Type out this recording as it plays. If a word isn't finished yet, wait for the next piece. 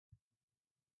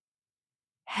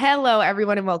Hello,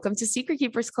 everyone, and welcome to Secret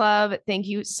Keepers Club. Thank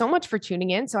you so much for tuning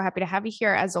in. So happy to have you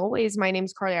here. As always, my name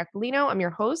is Carly Aquilino. I'm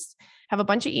your host. Have a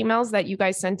bunch of emails that you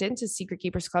guys sent in to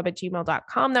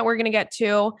secretkeepersclub@gmail.com that we're going to get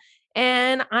to.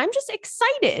 And I'm just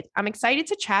excited. I'm excited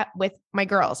to chat with my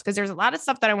girls because there's a lot of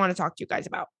stuff that I want to talk to you guys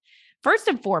about. First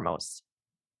and foremost,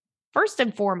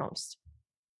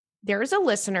 there is a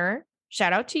listener.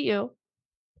 Shout out to you.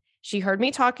 She heard me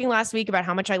talking last week about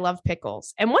how much I love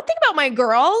pickles. And one thing about my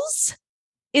girls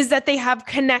is that they have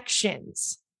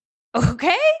connections.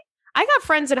 Okay? I got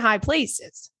friends in high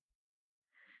places.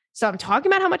 So I'm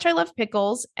talking about how much I love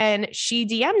pickles. And she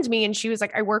DM'd me and she was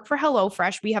like, I work for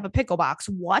HelloFresh. We have a pickle box.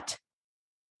 What?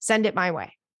 Send it my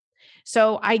way.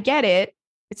 So I get it.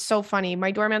 It's so funny.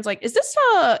 My doorman's like, is this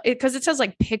because it says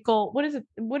like pickle. What is it?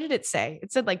 What did it say?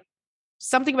 It said like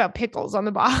something about pickles on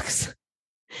the box.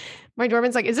 My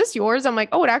doorman's like, is this yours? I'm like,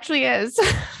 oh, it actually is.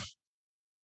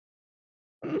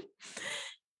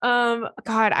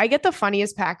 God, I get the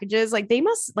funniest packages. Like they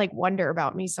must like wonder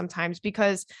about me sometimes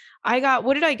because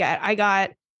what did I get? I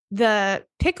got the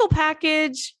pickle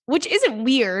package, which isn't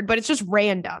weird, but it's just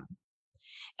random.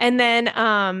 And then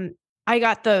I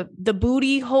got the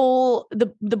booty hole,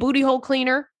 the booty hole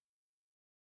cleaner,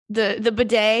 the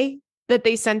bidet that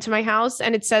they sent to my house,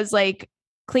 and it says like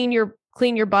clean your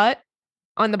butt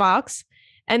on the box.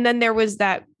 And then there was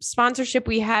that sponsorship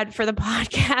we had for the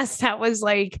podcast that was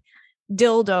like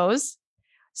dildos.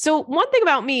 So one thing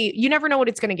about me, you never know what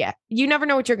it's going to get. You never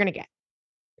know what you're going to get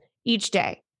each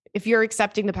day if you're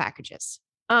accepting the packages.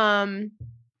 But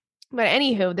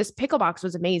anywho, this pickle box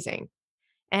was amazing.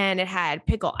 And it had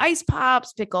pickle ice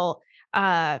pops, pickle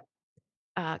cotton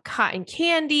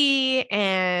candy,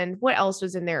 and what else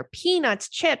was in there? Peanuts,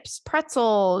 chips,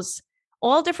 pretzels,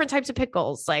 all different types of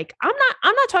pickles. Like I'm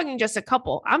not talking just a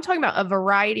couple. I'm talking about a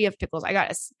variety of pickles. I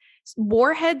got a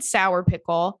warhead sour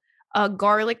pickle, a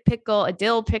garlic pickle, a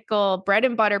dill pickle, bread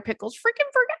and butter pickles. Freaking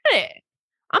forget it.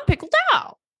 I'm pickled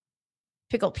out.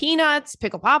 Pickle peanuts,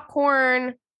 pickle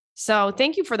popcorn. So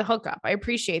thank you for the hookup. I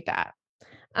appreciate that.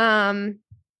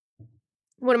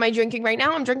 What am I drinking right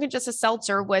now? I'm drinking just a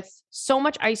seltzer with so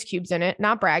much ice cubes in it.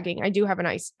 Not bragging. I do have an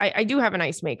ice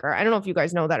maker. I don't know if you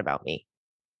guys know that about me.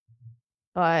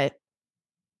 But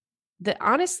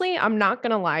honestly, I'm not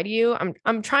going to lie to you.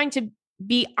 I'm trying to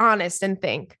be honest and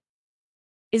think,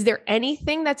 is there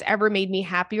anything that's ever made me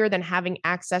happier than having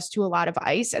access to a lot of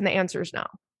ice? And the answer is no.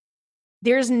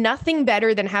 There's nothing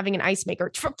better than having an ice maker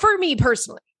for me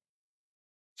personally.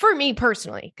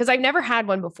 Because I've never had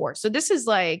one before. So this is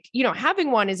like, having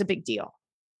one is a big deal.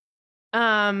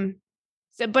 But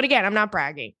again, I'm not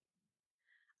bragging.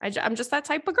 I'm just that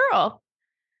type of girl.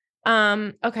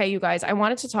 Okay, you guys, I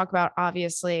wanted to talk about,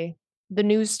 obviously, the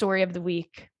news story of the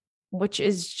week, which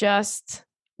is just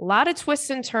a lot of twists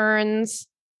and turns.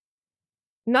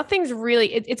 Nothing's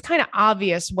really, it's kind of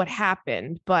obvious what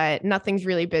happened, but nothing's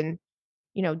really been,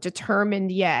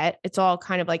 determined yet. It's all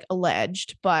kind of like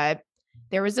alleged, but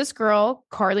there was this girl,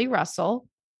 Carly Russell.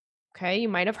 Okay, you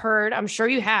might have heard, I'm sure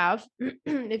you have,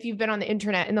 if you've been on the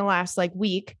internet in the last like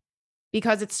week,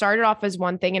 because it started off as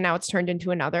one thing and now it's turned into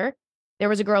another. There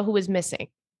was a girl who was missing.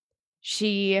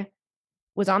 She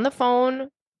was on the phone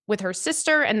with her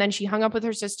sister, and then she hung up with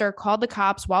her sister, called the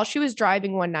cops while she was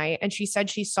driving one night, and she said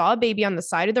she saw a baby on the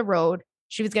side of the road.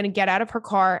 She was going to get out of her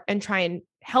car and try and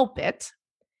help it.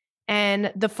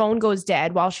 And the phone goes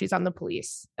dead while she's on the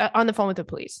phone with the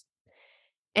police.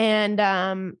 And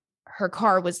her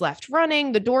car was left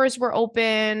running. The doors were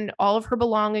open. All of her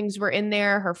belongings were in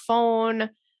there. Her phone,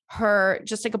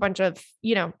 just like a bunch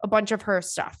of her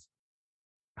stuff.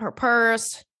 Her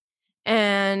purse,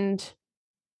 and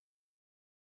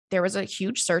there was a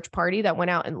huge search party that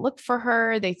went out and looked for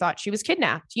her. They thought she was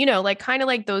kidnapped, like kind of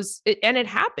like those, and it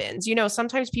happens,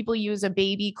 sometimes people use a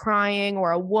baby crying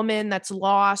or a woman that's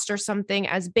lost or something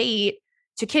as bait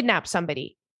to kidnap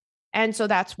somebody. And so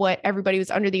that's what everybody was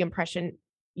under the impression,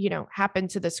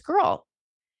 happened to this girl.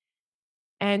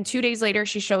 And 2 days later,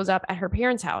 she shows up at her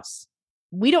parents' house.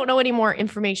 We don't know any more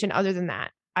information other than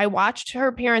that. I watched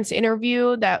her parents'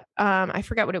 interview that I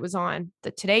forget what it was on,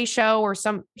 the Today Show or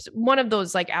one of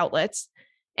those like outlets.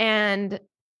 And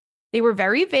they were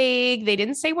very vague. They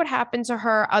didn't say what happened to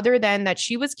her other than that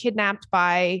she was kidnapped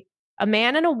by a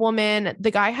man and a woman.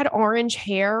 The guy had orange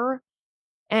hair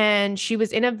and she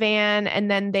was in a van.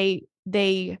 And then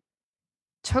they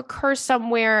took her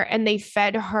somewhere and they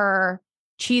fed her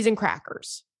cheese and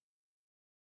crackers.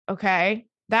 Okay.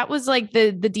 That was like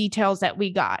the details that we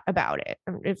got about it.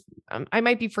 I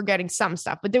might be forgetting some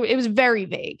stuff, but it was very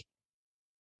vague.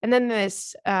 And then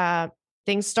this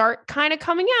things start kind of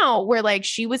coming out where like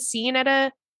she was seen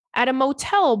at at a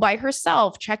motel by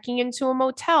herself, checking into a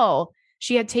motel.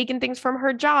 She had taken things from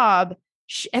her job.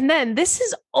 And then this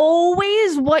is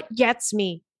always what gets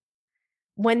me.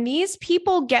 When these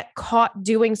people get caught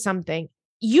doing something,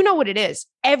 you know what it is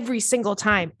every single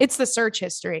time. It's the search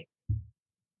history.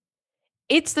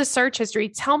 It's the search history.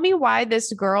 Tell me why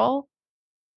this girl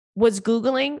was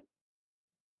Googling,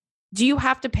 do you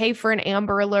have to pay for an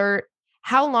Amber Alert?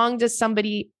 How long does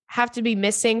somebody have to be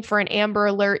missing for an Amber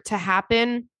Alert to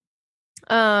happen?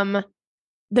 The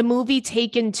movie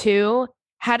Taken 2,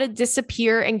 how to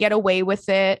disappear and get away with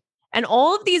it. And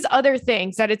all of these other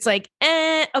things that it's like,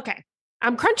 okay,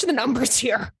 I'm crunching the numbers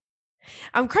here.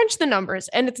 I'm crunching the numbers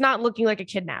and it's not looking like a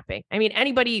kidnapping. I mean,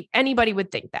 anybody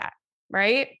would think that,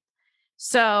 right?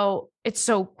 So it's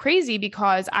so crazy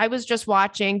because I was just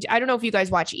watching, I don't know if you guys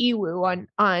watch Ewu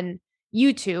on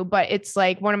YouTube, but it's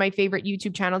like one of my favorite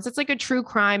YouTube channels. It's like a true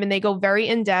crime and they go very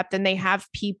in depth and they have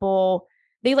people,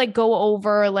 they like go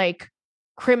over like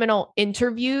criminal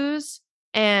interviews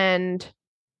and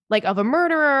like of a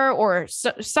murderer or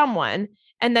someone.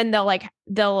 And then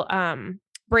they'll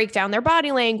break down their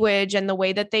body language and the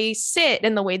way that they sit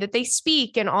and the way that they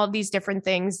speak and all of these different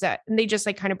things that and they just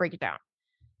like kind of break it down.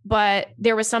 But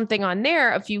there was something on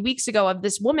there a few weeks ago of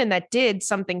this woman that did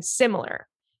something similar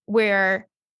where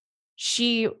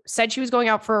she said she was going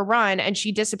out for a run and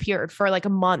she disappeared for like a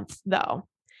month though.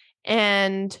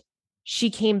 And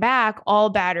she came back all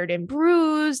battered and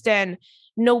bruised and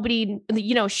nobody,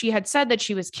 you know, she had said that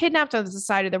she was kidnapped on the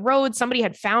side of the road. Somebody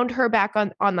had found her back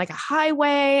on like a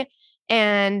highway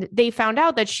and they found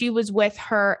out that she was with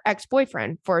her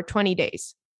ex-boyfriend for 20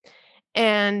 days.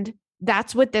 And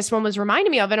that's what this one was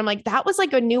reminding me of. And I'm like, that was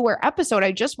like a newer episode.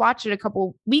 I just watched it a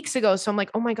couple weeks ago. So I'm like,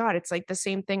 oh my God, it's like the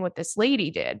same thing what this lady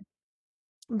did.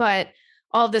 But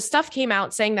all of this stuff came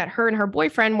out saying that her and her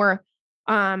boyfriend were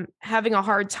having a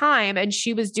hard time. And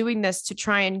she was doing this to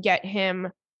try and get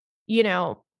him,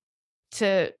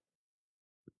 to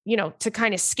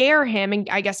kind of scare him and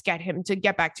I guess get him to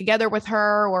get back together with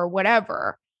her or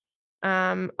whatever.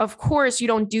 Of course, you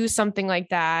don't do something like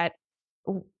that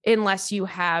unless you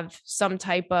have some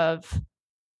type of,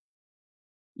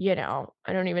 I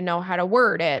don't even know how to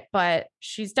word it, but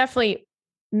she's definitely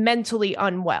mentally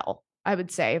unwell. I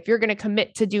would say if you're going to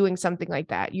commit to doing something like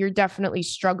that, you're definitely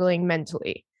struggling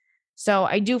mentally. So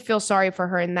I do feel sorry for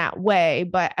her in that way.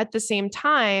 But at the same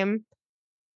time,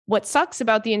 what sucks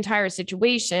about the entire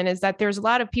situation is that there's a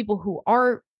lot of people who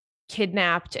are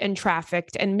kidnapped and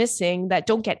trafficked and missing that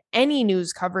don't get any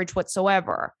news coverage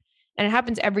whatsoever. And it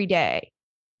happens every day.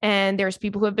 And there's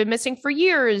people who have been missing for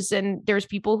years. And there's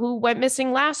people who went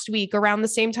missing last week around the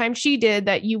same time she did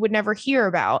that you would never hear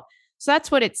about. So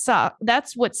that's what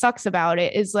that's what sucks about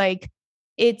it is like,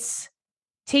 it's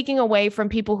taking away from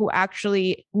people who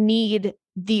actually need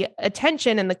the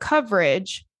attention and the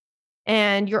coverage.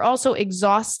 And you're also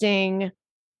exhausting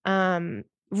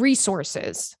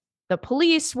resources. The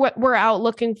police were out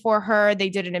looking for her. They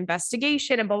did an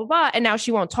investigation and blah, blah, blah. And now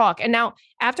she won't talk. And now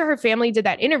after her family did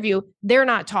that interview, they're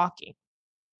not talking,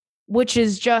 which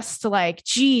is just like,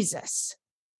 Jesus.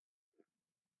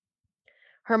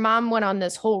 Her mom went on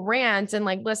this whole rant and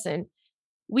like, listen,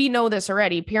 we know this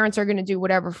already. Parents are going to do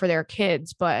whatever for their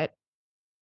kids, but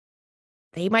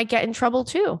they might get in trouble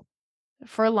too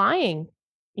for lying.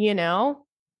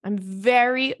 I'm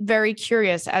very, very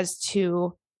curious as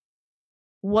to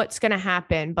what's going to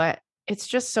happen, but it's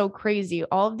just so crazy.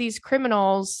 All of these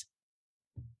criminals,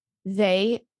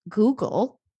 they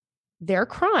Google their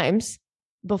crimes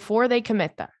before they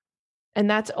commit them. And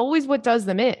that's always what does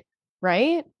them in,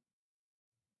 right?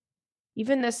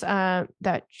 Even this,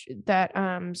 that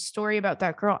story about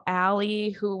that girl,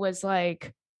 Allie, who was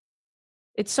like,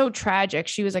 it's so tragic.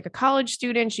 She was like a college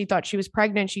student. She thought she was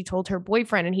pregnant. She told her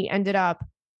boyfriend and he ended up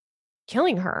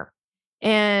killing her.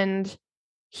 And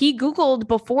he Googled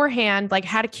beforehand, like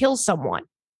how to kill someone.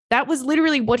 That was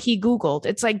literally what he Googled.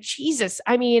 It's like, Jesus.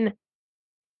 I mean,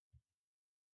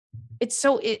 it's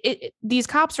so, these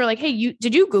cops are like, hey,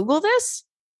 did you Google this?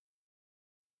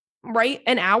 Right?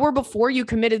 An hour before you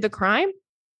committed the crime?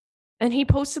 And he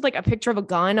posted like a picture of a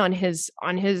gun on his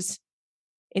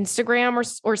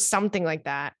Instagram or something like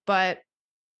that. But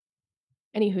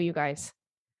anywho, you guys,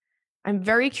 I'm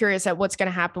very curious at what's going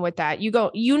to happen with that.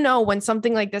 When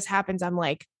something like this happens, I'm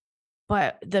like,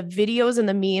 but the videos and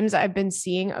the memes I've been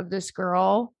seeing of this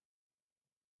girl,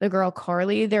 the girl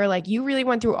Carly, they're like, you really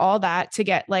went through all that to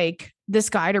get like this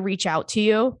guy to reach out to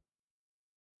you.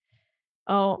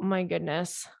 Oh my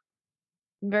goodness.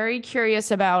 Very curious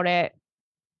about it.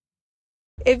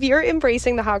 If you're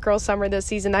embracing the hot girl summer this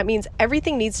season, that means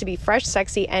everything needs to be fresh,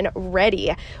 sexy, and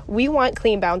ready. We want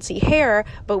clean, bouncy hair,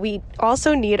 but we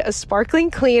also need a sparkling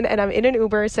clean, and I'm in an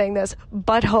Uber saying this,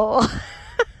 butthole.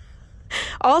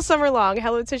 All summer long,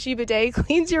 Hello Tushy Bidet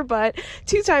cleans your butt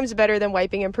 2 times better than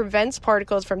wiping and prevents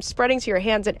particles from spreading to your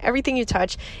hands and everything you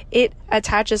touch. It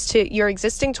attaches to your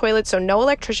existing toilet, so no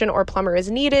electrician or plumber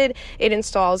is needed. It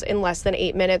installs in less than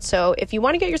 8 minutes. So if you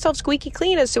want to get yourself squeaky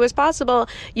clean as soon as possible,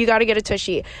 you got to get a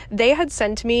Tushy. They had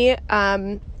sent me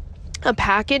a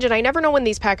package, and I never know when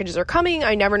these packages are coming.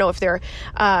 I never know if they're,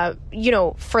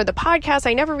 for the podcast.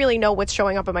 I never really know what's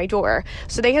showing up at my door.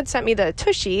 So they had sent me the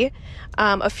Tushy.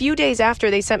 A few days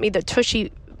after, they sent me the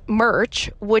Tushy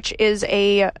merch, which is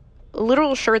a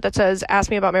literal shirt that says, "Ask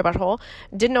me about my butthole."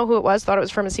 Didn't know who it was, thought it was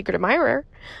from a secret admirer.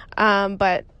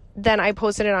 But then I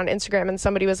posted it on Instagram, and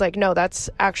somebody was like, no, that's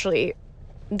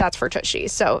for Tushy.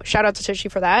 So shout out to Tushy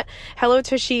for that. Hello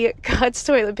Tushy cuts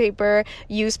toilet paper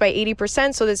use by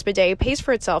 80%, so this bidet pays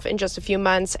for itself in just a few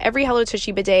months. Every Hello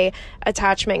Tushy bidet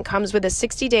attachment comes with a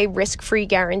 60-day risk-free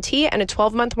guarantee and a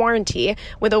 12-month warranty.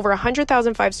 With over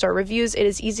 100,000 5-star reviews, it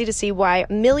is easy to see why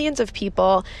millions of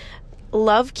people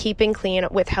love keeping clean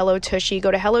with Hello Tushy.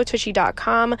 Go to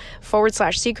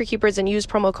hellotushy.com/secretkeepers and use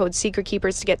promo code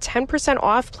secretkeepers to get 10%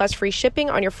 off plus free shipping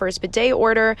on your first bidet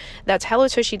order. That's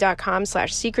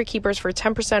hellotushy.com/secretkeepers for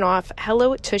 10% off.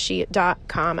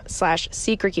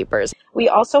 hellotushy.com/secretkeepers. We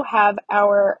also have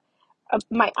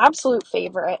my absolute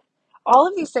favorite. All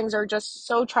of these things are just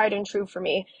so tried and true for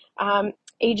me.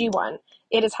 AG1.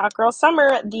 It is hot girl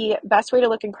summer, the best way to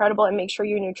look incredible and make sure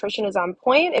your nutrition is on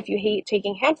point. If you hate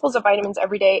taking handfuls of vitamins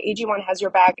every day, AG1 has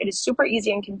your back. It is super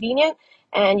easy and convenient,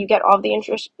 and you get all the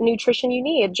nutrition you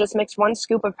need. Just mix 1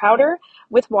 scoop of powder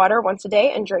with water once a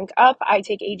day and drink up. I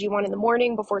take AG1 in the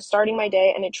morning before starting my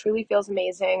day, and it truly feels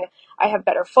amazing. I have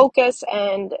better focus,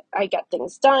 and I get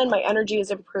things done. My energy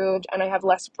is improved, and I have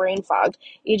less brain fog.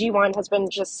 AG1 has been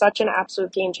just such an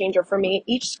absolute game changer for me.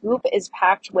 Each scoop is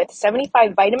packed with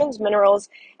 75 vitamins, minerals,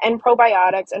 and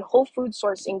probiotics and whole food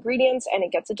sourced ingredients, and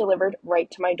it gets it delivered right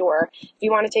to my door. If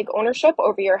you want to take ownership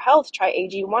over your health, try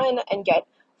AG1 and get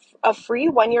a free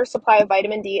 1-year supply of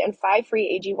vitamin D and 5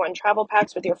 free AG1 travel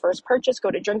packs with your first purchase.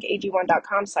 Go to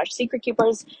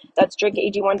drinkag1.com/secretkeepers. That's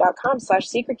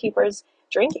drinkag1.com/secretkeepers.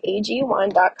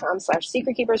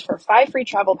 drinkag1.com/secretkeepers for 5 free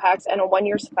travel packs and a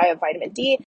 1-year supply of vitamin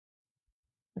D.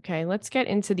 Okay, let's get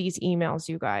into these emails,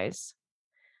 you guys.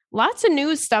 Lots of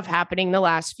news stuff happening the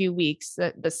last few weeks.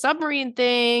 The submarine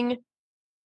thing.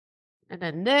 And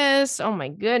then this. Oh my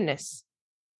goodness.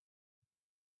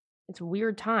 It's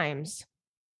weird times.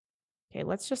 Okay,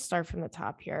 let's just start from the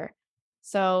top here.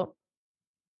 So,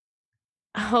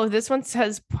 this one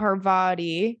says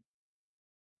Parvati. It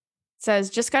says,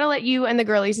 just got to let you and the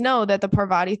girlies know that the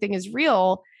Parvati thing is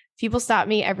real. People stop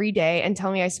me every day and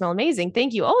tell me I smell amazing.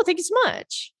 Thank you. Oh, thank you so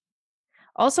much.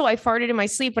 Also, I farted in my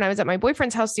sleep when I was at my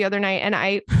boyfriend's house the other night, and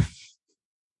I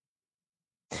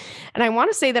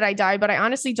want to say that I died, but I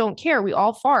honestly don't care. We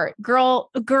all fart. Girl,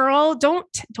 don't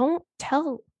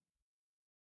tell.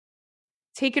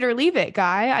 Take it or leave it,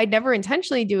 guy. I'd never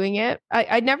intentionally doing it.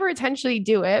 I'd never intentionally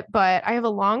do it, but I have a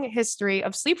long history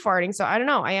of sleep farting, so I don't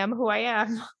know. I am who I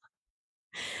am.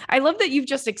 I love that you've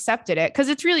just accepted it because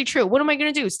it's really true. What am I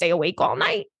going to do? Stay awake all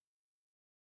night?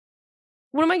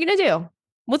 What am I going to do?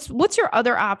 What's your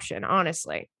other option,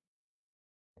 honestly?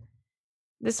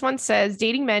 This one says,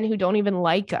 dating men who don't even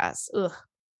like us. Ugh.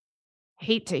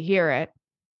 Hate to hear it.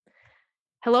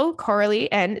 Hello,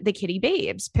 Carly and the kitty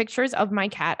babes. Pictures of my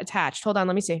cat attached. Hold on,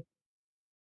 let me see.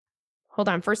 Hold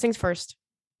on, first things first.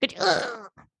 The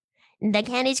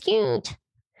cat is cute.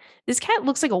 This cat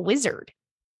looks like a wizard.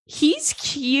 He's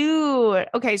cute.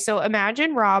 Okay, so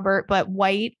imagine Robert, but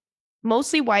white,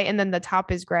 mostly white, and then the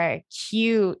top is gray.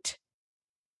 Cute.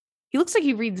 He looks like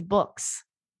he reads books.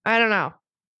 I don't know.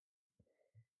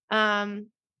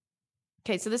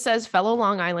 Okay, so this says, fellow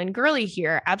Long Island girly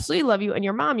here. Absolutely love you and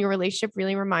your mom. Your relationship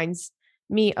really reminds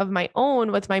me of my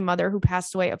own with my mother who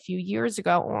passed away a few years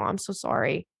ago. Oh, I'm so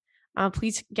sorry.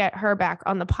 Please get her back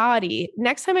on the potty.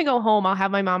 Next time I go home, I'll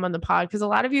have my mom on the pod because a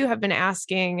lot of you have been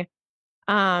asking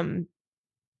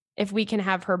if we can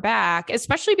have her back,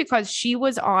 especially because she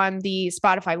was on the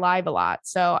Spotify Live a lot.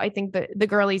 So I think that the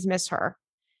girlies miss her.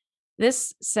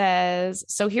 This says,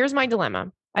 so here's my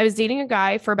dilemma. I was dating a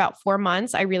guy for about 4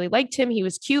 months. I really liked him. He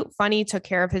was cute, funny, took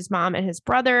care of his mom and his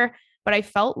brother, but I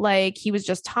felt like he was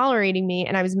just tolerating me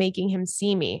and I was making him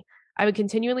see me. I would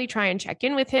continually try and check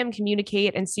in with him,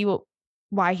 communicate, and see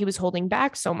why he was holding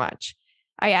back so much.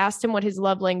 I asked him what his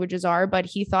love languages are, but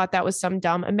he thought that was some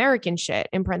dumb American shit.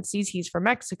 In parentheses, he's from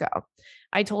Mexico.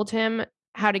 I told him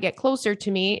how to get closer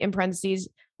to me, in parentheses,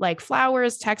 like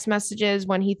flowers, text messages,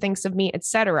 when he thinks of me,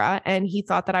 etc. And he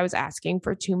thought that I was asking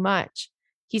for too much.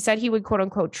 He said he would quote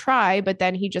unquote try, but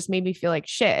then he just made me feel like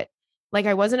shit. Like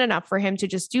I wasn't enough for him to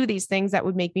just do these things that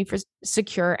would make me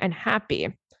secure and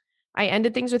happy. I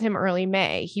ended things with him early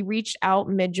May. He reached out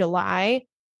mid-July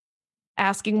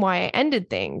asking why I ended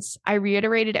things. I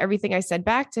reiterated everything I said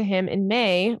back to him in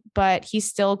May, but he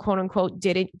still, quote unquote,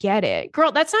 didn't get it.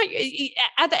 Girl, that's not,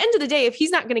 at the end of the day, if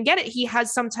he's not going to get it, he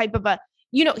has some type of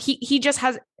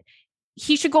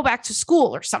he should go back to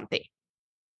school or something.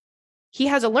 He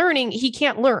has a learning, he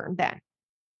can't learn then.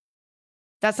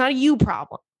 That's not a you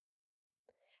problem.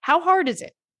 How hard is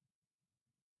it?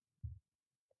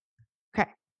 Okay.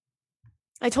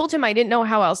 I told him I didn't know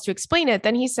how else to explain it.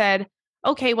 Then he said,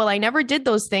 okay, well, I never did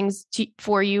those things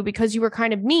for you because you were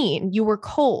kind of mean. You were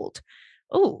cold.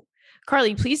 Oh,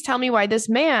 Carly, please tell me why this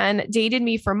man dated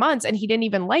me for months and he didn't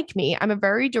even like me. I'm a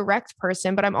very direct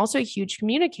person, but I'm also a huge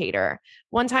communicator.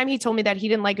 One time he told me that he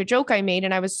didn't like a joke I made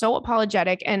and I was so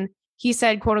apologetic. And he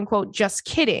said, quote unquote, just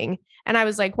kidding. And I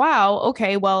was like, wow,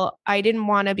 okay, well, I didn't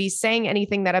want to be saying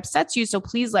anything that upsets you. So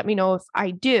please let me know if I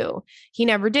do. He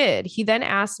never did. He then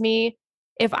asked me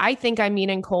if I think I'm mean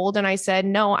and cold. And I said,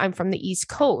 no, I'm from the East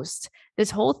Coast.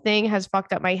 This whole thing has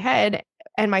fucked up my head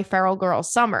and my feral girl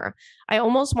summer. I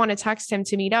almost want to text him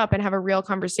to meet up and have a real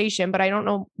conversation, but I don't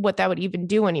know what that would even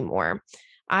do anymore.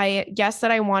 I guess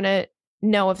that I want to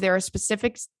know if there are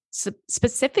specific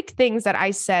things that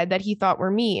I said that he thought were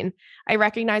mean. I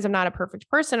recognize I'm not a perfect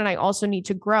person and I also need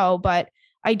to grow, but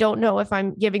I don't know if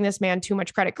I'm giving this man too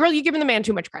much credit. Girl, you're giving the man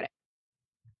too much credit.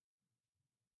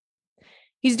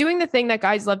 He's doing the thing that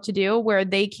guys love to do where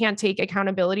they can't take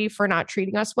accountability for not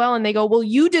treating us well. And they go, well,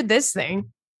 you did this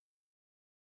thing.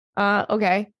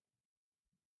 Okay.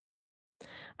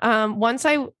 Once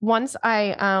I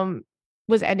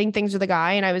was ending things with a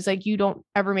guy and I was like, you don't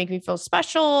ever make me feel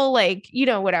special. Like,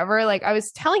 whatever. Like I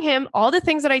was telling him all the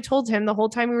things that I told him the whole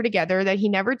time we were together that he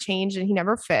never changed and he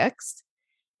never fixed.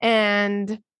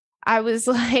 And I was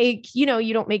like, you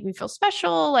don't make me feel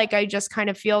special. Like, I just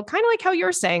kind of feel kind of like how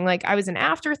you're saying, like I was an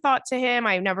afterthought to him.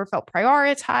 I never felt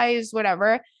prioritized,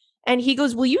 whatever. And he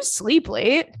goes, will you sleep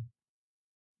late?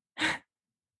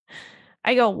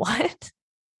 I go, what?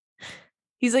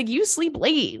 He's like, you sleep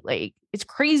late. Like, it's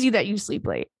crazy that you sleep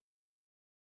late.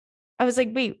 I was like,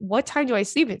 wait, what time do I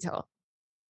sleep until?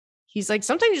 He's like,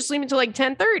 sometimes you sleep until like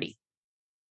 10:30.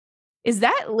 Is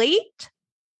that late?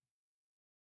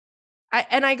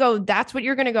 I go, that's what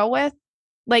you're going to go with?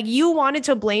 Like, you wanted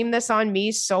to blame this on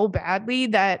me so badly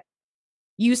that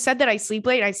you said that I sleep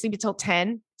late. I sleep until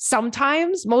 10.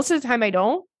 Sometimes, most of the time I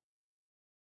don't.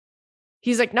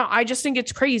 He's like, no, I just think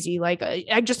it's crazy. Like,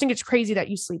 I just think it's crazy that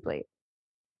you sleep late.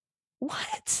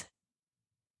 What?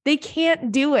 They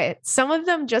can't do it. Some of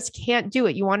them just can't do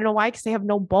it. You want to know why? Because they have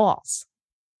no balls.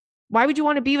 Why would you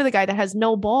want to be with a guy that has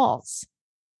no balls?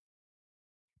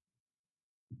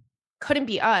 Couldn't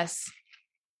be us.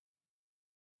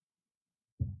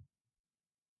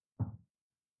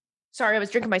 Sorry, I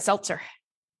was drinking my seltzer.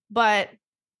 But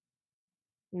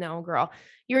no, girl,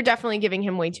 you're definitely giving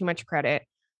him way too much credit.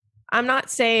 I'm not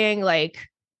saying like,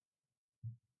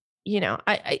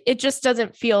 it just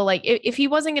doesn't feel like if he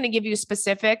wasn't going to give you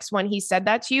specifics when he said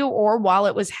that to you or while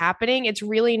it was happening, it's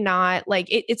really not like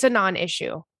it's a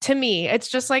non-issue to me. It's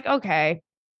just like, okay,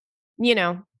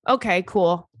 okay,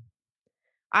 cool.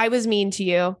 I was mean to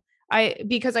you.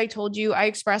 Because I told you, I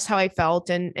expressed how I felt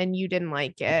and you didn't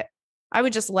like it. I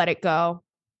would just let it go.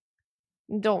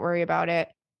 Don't worry about it.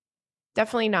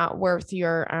 Definitely not worth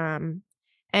your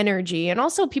energy. And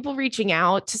also people reaching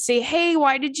out to say, hey,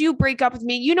 why did you break up with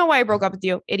me? You know why I broke up with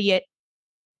you, idiot.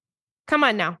 Come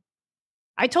on now.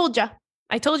 I told you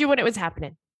when it was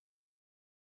happening.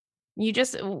 We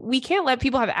can't let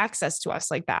people have access to us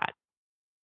like that.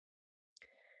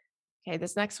 Okay,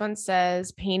 this next one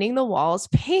says, painting the walls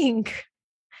pink.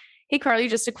 Hey, Carly,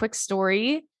 just a quick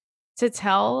story to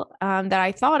tell that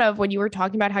I thought of when you were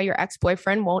talking about how your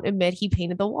ex-boyfriend won't admit he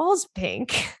painted the walls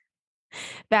pink.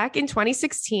 Back in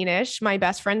 2016-ish, my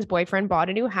best friend's boyfriend bought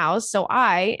a new house. So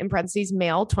I, in parentheses,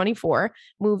 male 24,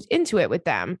 moved into it with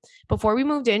them. Before we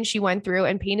moved in, she went through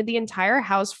and painted the entire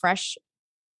house fresh,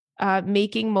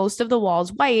 making most of the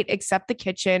walls white, except the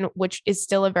kitchen, which is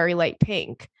still a very light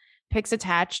pink. Pics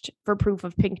attached for proof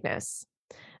of pinkness.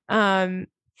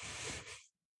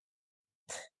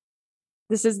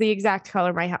 This is the exact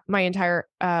color my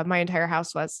entire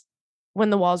house was when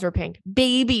the walls were pink,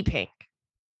 baby pink.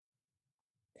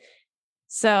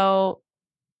 So,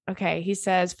 okay, he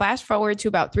says, flash forward to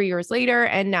about 3 years later,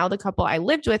 and now the couple I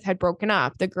lived with had broken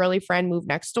up. The girly friend moved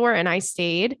next door, and I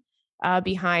stayed.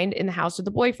 behind in the house with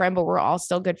the boyfriend, but we're all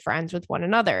still good friends with one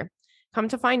another. Come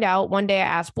to find out, one day I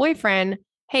asked boyfriend,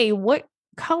 hey, what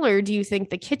color do you think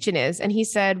the kitchen is? And he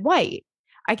said, white.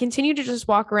 I continue to just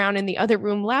walk around in the other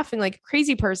room laughing like a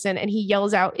crazy person. And he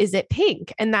yells out, is it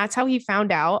pink? And that's how he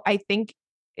found out. I think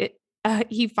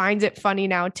he finds it funny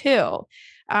now too.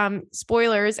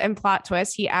 Spoilers and plot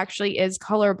twist, he actually is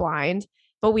colorblind,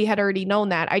 but we had already known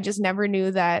that. I just never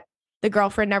knew that the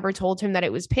girlfriend never told him that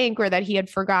it was pink or that he had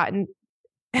forgotten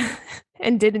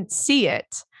and didn't see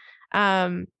it.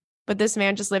 But this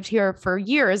man just lived here for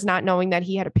years, not knowing that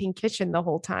he had a pink kitchen the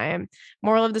whole time.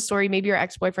 Moral of the story, maybe your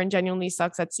ex-boyfriend genuinely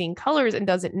sucks at seeing colors and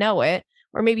doesn't know it.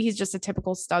 Or maybe he's just a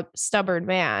typical stubborn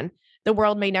man. The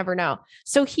world may never know.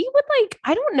 So he would like,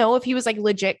 I don't know if he was like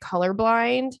legit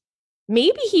colorblind.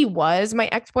 Maybe he was, my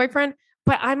ex-boyfriend,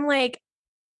 but I'm like,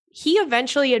 he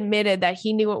eventually admitted that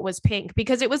he knew it was pink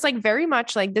because it was like very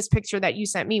much like this picture that you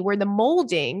sent me where the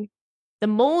molding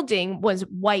was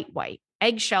white,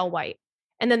 eggshell white.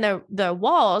 And then the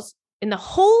walls in the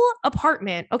whole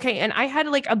apartment. Okay. And I had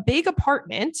like a big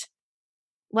apartment,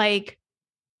 like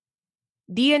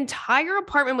the entire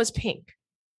apartment was pink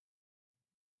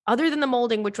other than the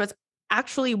molding, which was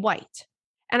actually white.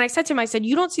 And I said to him, I said,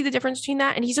 you don't see the difference between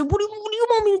that? And he said, what do you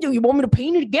want me to do? You want me to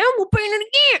paint it again? We'll paint it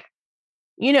again.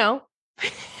 You know,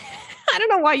 I don't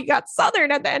know why you got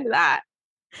Southern at the end of that.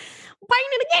 Paint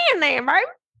it again then, bro.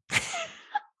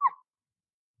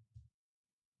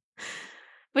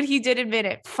 But he did admit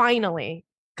it. Finally.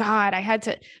 God, I had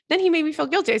to. Then he made me feel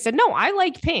guilty. I said, no, I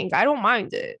like pink. I don't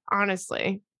mind it,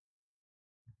 honestly.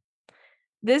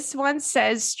 This one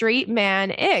says straight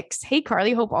man icks. Hey,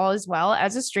 Carly, hope all is well.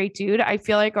 As a straight dude, I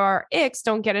feel like our icks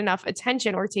don't get enough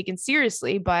attention or taken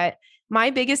seriously, but my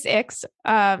biggest icks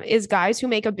is guys who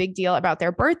make a big deal about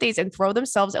their birthdays and throw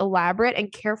themselves elaborate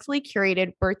and carefully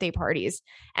curated birthday parties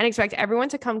and expect everyone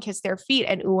to come kiss their feet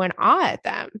and ooh and ah at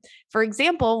them. For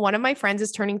example, one of my friends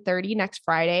is turning 30 next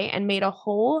Friday and made a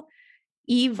whole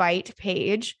Evite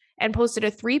page and posted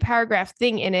a 3-paragraph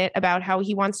thing in it about how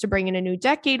he wants to bring in a new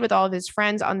decade with all of his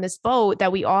friends on this boat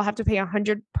that we all have to pay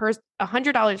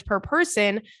 $100 per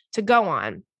person to go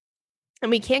on.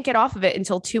 And we can't get off of it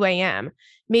until 2 a.m.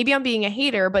 Maybe I'm being a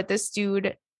hater, but this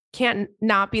dude can't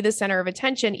not be the center of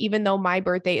attention, even though my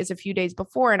birthday is a few days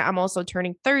before and I'm also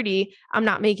turning 30. I'm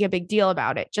not making a big deal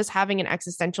about it, just having an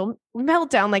existential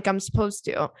meltdown like I'm supposed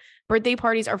to. Birthday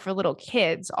parties are for little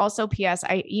kids. Also, P.S.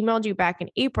 I emailed you back in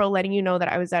April letting you know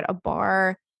that I was at a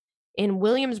bar in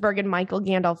Williamsburg and Michael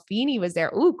Gandolfini was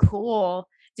there. Ooh, cool.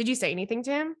 Did you say anything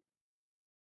to him?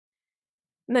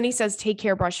 And then he says, take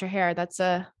care, brush your hair. That's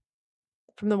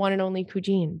from the one and only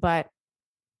Kujin, but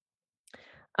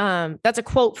that's a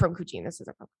quote from Kujin. This is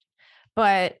a quote.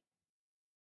 But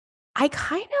I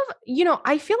kind of,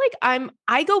 I feel like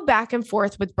I go back and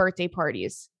forth with birthday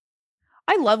parties.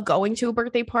 I love going to a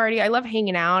birthday party. I love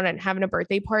hanging out and having a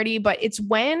birthday party, but it's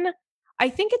when I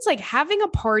think it's like having a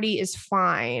party is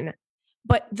fine,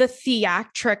 but the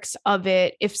theatrics of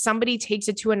it, if somebody takes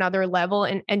it to another level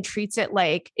and treats it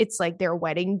like it's like their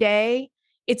wedding day,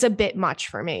 it's a bit much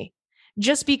for me.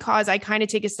 Just because I kind of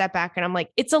take a step back and I'm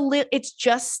like, it's a little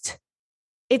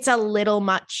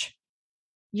much,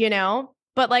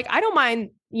 but like, I don't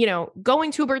mind,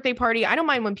 going to a birthday party. I don't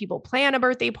mind when people plan a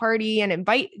birthday party and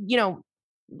invite,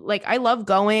 like I love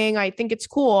going. I think it's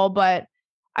cool, but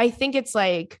I think it's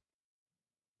like,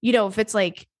 if it's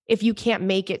like, if you can't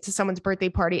make it to someone's birthday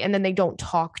party and then they don't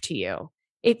talk to you,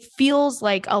 it feels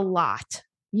like a lot,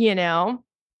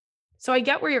 So I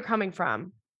get where you're coming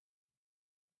from.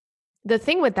 The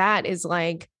thing with that is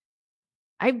like,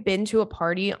 I've been to a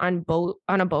party on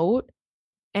a boat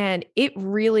and it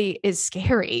really is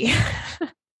scary.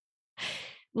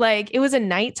 Like it was a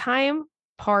nighttime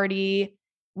party.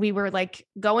 We were like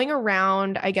going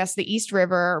around, I guess, the East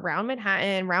River, around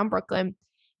Manhattan, around Brooklyn.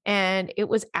 And it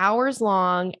was hours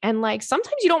long. And like,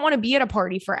 sometimes you don't want to be at a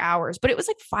party for hours, but it was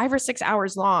like 5 or 6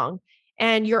 hours long.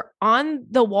 And you're on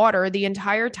the water the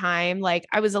entire time. Like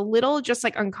I was a little just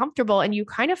like uncomfortable and you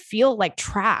kind of feel like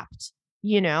trapped,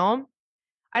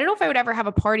 I don't know if I would ever have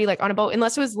a party like on a boat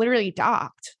unless it was literally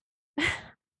docked.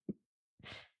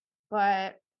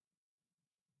 But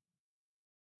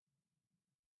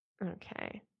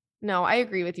okay. No, I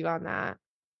agree with you on that.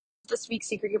 This week's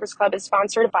Secret Keepers Club is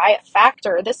sponsored by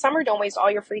Factor. This summer, don't waste all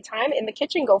your free time in the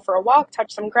kitchen. Go for a walk,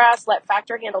 touch some grass, let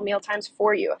Factor handle meal times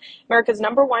for you. America's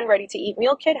 #1 ready-to-eat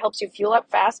meal kit helps you fuel up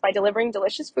fast by delivering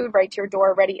delicious food right to your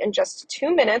door, ready in just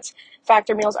 2 minutes.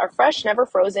 Factor meals are fresh, never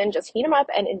frozen. Just heat them up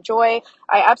and enjoy.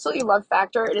 I absolutely love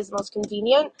Factor. It is the most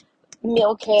convenient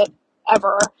meal kit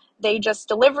ever. They just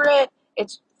deliver it.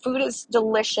 It's food is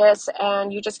delicious,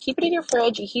 and you just keep it in your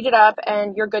fridge, you heat it up,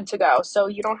 and you're good to go. So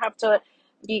you don't have to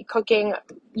be cooking,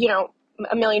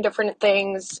 a million different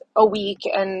things a week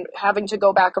and having to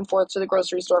go back and forth to the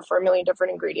grocery store for a million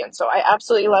different ingredients. So I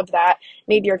absolutely love that.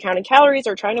 Maybe you're counting calories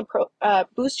or trying to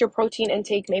boost your protein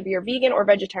intake. Maybe you're vegan or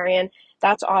vegetarian.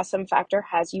 That's awesome. Factor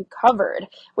has you covered.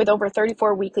 With over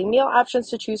 34 weekly meal options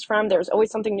to choose from, there's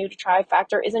always something new to try.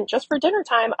 Factor isn't just for dinner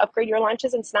time. Upgrade your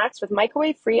lunches and snacks with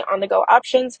microwave-free on-the-go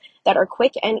options that are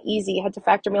quick and easy. Head to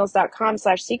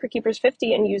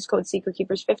factormeals.com/secretkeepers50 and use code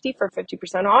secretkeepers50 for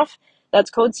 50% off.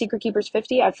 That's code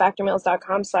secretkeepers50 at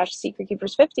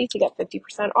factormeals.com/secretkeepers50 to get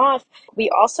 50% off. We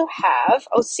also have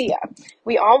Osea.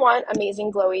 We all want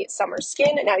amazing, glowy summer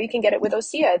skin. Now you can get it with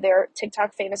Osea. Their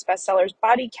TikTok famous bestsellers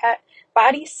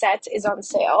Body Set is on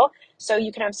sale, so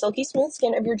you can have silky smooth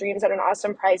skin of your dreams at an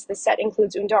awesome price. This set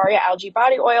includes Undaria Algae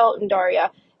Body Oil,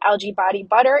 Undaria Algae Body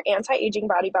Butter, Anti-Aging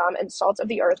Body Balm, and Salt of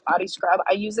the Earth Body Scrub.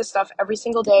 I use this stuff every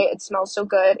single day. It smells so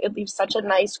good. It leaves such a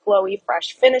nice, glowy,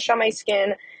 fresh finish on my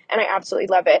skin, and I absolutely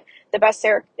love it. The best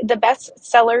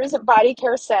sellers body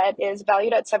care set is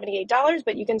valued at $78,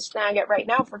 but you can snag it right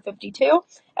now for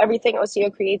 $52. Everything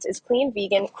Osea creates is clean,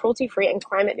 vegan, cruelty-free, and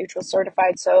climate-neutral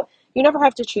certified, so you never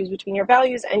have to choose between your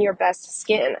values and your best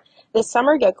skin. This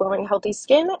summer, get glowing, healthy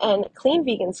skin and clean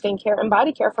vegan skincare and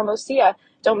body care from Osea.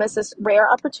 Don't miss this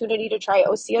rare opportunity to try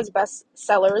Osea's best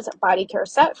sellers body care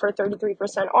set for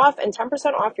 33% off and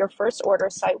 10% off your first order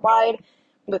site-wide.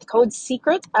 With code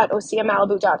SECRET at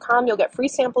OseaMalibu.com, you'll get free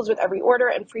samples with every order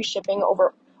and free shipping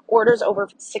over orders over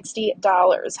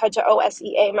 $60. Head to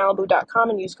OSEAMalibu.com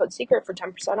and use code SECRET for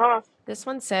 10% off. This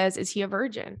one says, is he a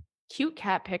virgin? Cute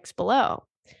cat pics below.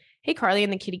 Hey, Carly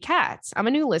and the kitty cats. I'm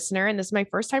a new listener, and this is my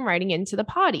first time writing into the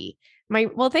potty.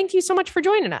 Thank you so much for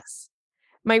joining us.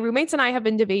 My roommates and I have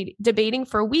been debating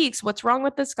for weeks what's wrong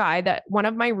with this guy that one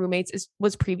of my roommates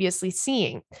was previously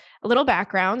seeing. A little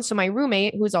background. So my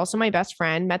roommate, who is also my best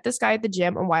friend, met this guy at the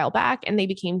gym a while back, and they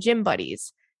became gym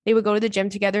buddies. They would go to the gym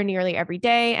together nearly every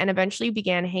day and eventually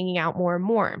began hanging out more and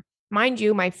more. Mind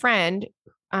you, my friend,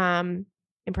 in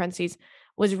parentheses,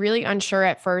 was really unsure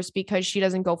at first because she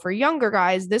doesn't go for younger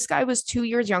guys. This guy was 2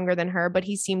 years younger than her, but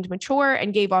he seemed mature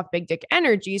and gave off big dick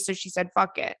energy. So she said,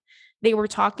 fuck it. They were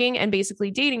talking and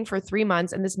basically dating for 3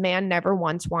 months, and this man never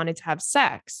once wanted to have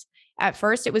sex. At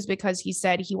first, it was because he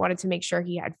said he wanted to make sure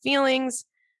he had feelings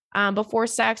before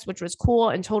sex, which was cool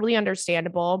and totally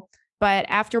understandable. But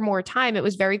after more time, it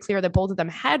was very clear that both of them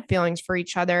had feelings for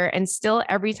each other. And still,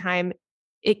 every time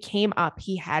it came up,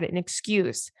 he had an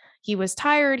excuse. He was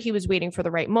tired, he was waiting for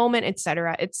the right moment, et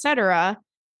cetera, et cetera.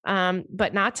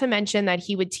 But not to mention that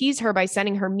he would tease her by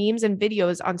sending her memes and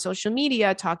videos on social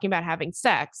media talking about having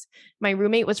sex. My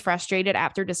roommate was frustrated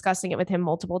after discussing it with him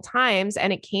multiple times,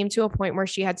 and it came to a point where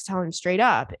she had to tell him straight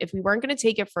up, if we weren't going to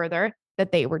take it further,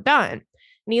 that they were done.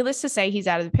 Needless to say, he's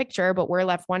out of the picture, but we're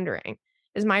left wondering,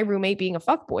 is my roommate being a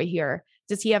fuckboy here?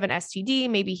 Does he have an STD?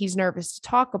 Maybe he's nervous to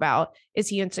talk about. Is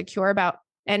he insecure about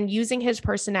and using his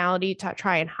personality to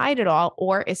try and hide it all?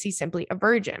 Or is he simply a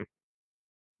virgin?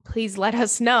 Please let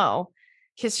us know.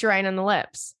 Kiss you right on the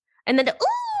lips. And then,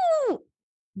 ooh,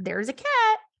 there's a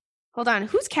cat. Hold on.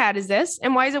 Whose cat is this?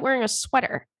 And why is it wearing a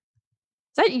sweater?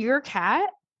 Is that your cat?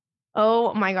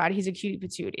 Oh my God, he's a cutie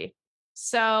patootie.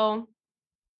 So,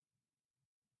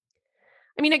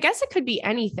 I mean, I guess it could be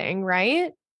anything,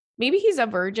 right? Maybe he's a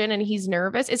virgin and he's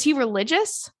nervous. Is he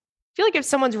religious? I feel like if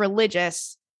someone's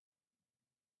religious,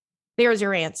 there's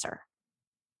your answer.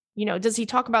 Does he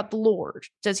talk about the Lord?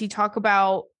 Does he talk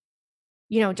about,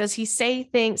 does he say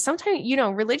things? Sometimes,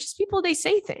 religious people, they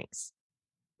say things.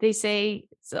 They say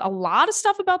a lot of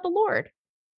stuff about the Lord.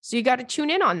 So you got to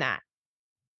tune in on that.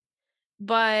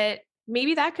 But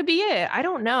maybe that could be it. I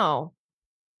don't know.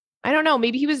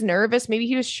 Maybe he was nervous. Maybe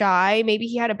he was shy. Maybe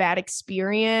he had a bad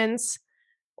experience.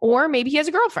 Or maybe he has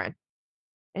a girlfriend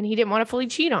and he didn't want to fully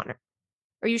cheat on her.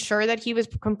 Are you sure that he was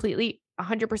completely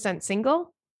 100%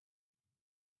 single?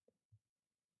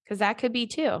 Because that could be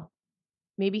too.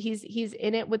 Maybe he's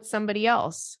in it with somebody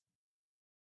else.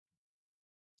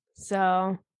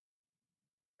 So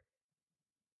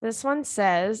this one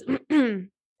says,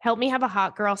 help me have a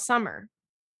hot girl summer.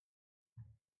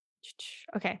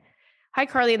 Okay. Hi,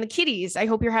 Carly and the kitties. I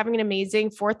hope you're having an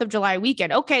amazing 4th of July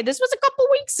weekend. Okay, this was a couple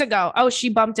weeks ago. Oh, she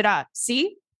bumped it up.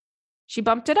 See? She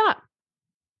bumped it up.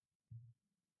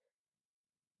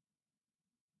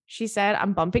 She said,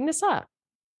 I'm bumping this up.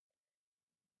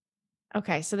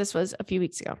 Okay, so this was a few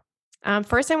weeks ago.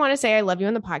 First, I want to say I love you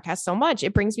on the podcast so much.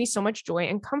 It brings me so much joy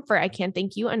and comfort. I can't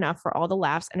thank you enough for all the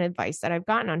laughs and advice that I've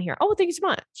gotten on here. Oh, thank you so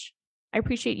much. I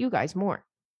appreciate you guys more.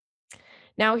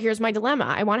 Now, here's my dilemma.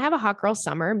 I want to have a hot girl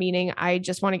summer, meaning I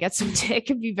just want to get some dick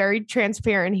and be very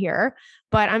transparent here,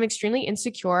 but I'm extremely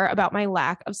insecure about my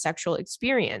lack of sexual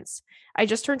experience. I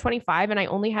just turned 25 and I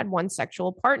only had one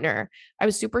sexual partner. I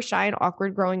was super shy and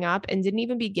awkward growing up and didn't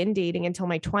even begin dating until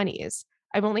my 20s.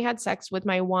 I've only had sex with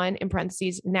my one, in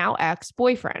parentheses, now ex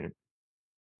boyfriend.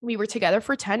 We were together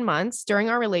for 10 months. During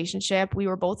our relationship, we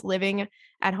were both living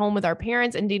at home with our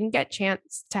parents and didn't get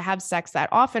chance to have sex that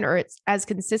often or it's as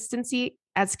consistently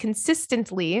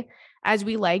as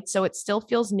we liked, so it still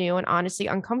feels new and honestly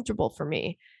uncomfortable for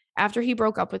me. After he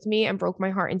broke up with me and broke my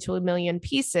heart into a million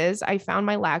pieces, I found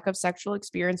my lack of sexual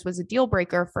experience was a deal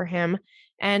breaker for him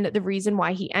and the reason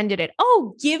why he ended it.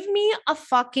 Oh, give me a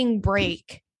fucking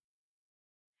break.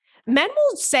 Men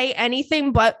will say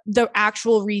anything but the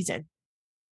actual reason.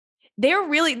 They're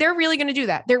really going to do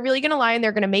that. They're really going to lie and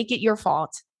they're going to make it your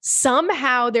fault.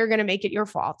 Somehow they're going to make it your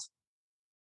fault.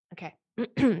 Okay.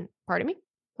 Pardon me.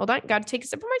 Hold on. Got to take a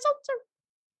sip of my seltzer.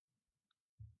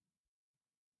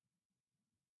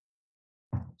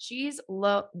 Jeez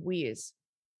Louise.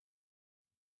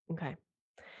 Okay.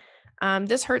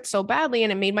 This hurt so badly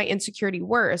and it made my insecurity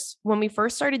worse. When we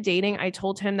first started dating, I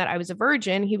told him that I was a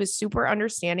virgin. He was super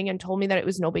understanding and told me that it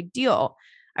was no big deal.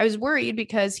 I was worried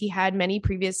because he had many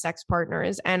previous sex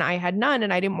partners and I had none,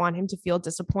 and I didn't want him to feel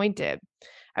disappointed.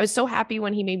 I was so happy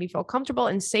when he made me feel comfortable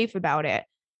and safe about it.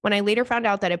 When I later found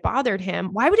out that it bothered him,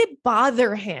 why would it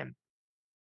bother him?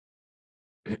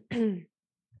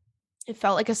 It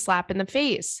felt like a slap in the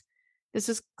face. This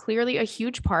is clearly a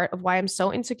huge part of why I'm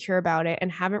so insecure about it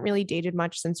and haven't really dated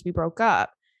much since we broke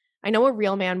up. I know a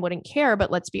real man wouldn't care,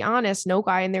 but let's be honest, no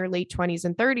guy in their late 20s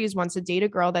and 30s wants to date a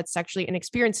girl that's sexually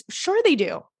inexperienced. Sure, they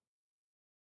do.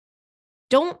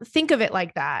 Don't think of it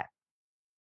like that.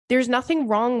 There's nothing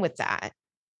wrong with that.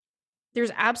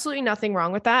 There's absolutely nothing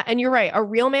wrong with that. And you're right, a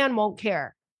real man won't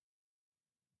care.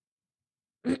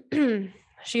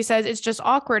 She says, it's just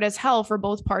awkward as hell for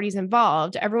both parties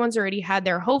involved. Everyone's already had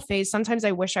their hoe phase. Sometimes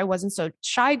I wish I wasn't so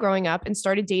shy growing up and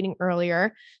started dating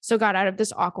earlier, so got out of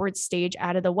this awkward stage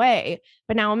out of the way.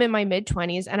 But now I'm in my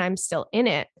mid-20s and I'm still in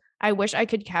it. I wish I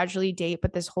could casually date,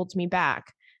 but this holds me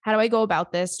back. How do I go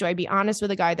about this? Do I be honest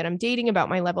with a guy that I'm dating about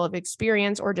my level of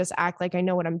experience or just act like I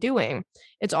know what I'm doing?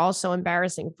 It's all so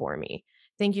embarrassing for me.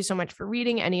 Thank you so much for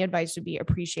reading. Any advice would be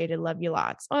appreciated. Love you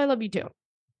lots. Oh, I love you too.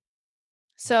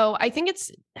 So I think it's,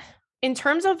 in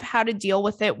terms of how to deal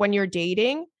with it when you're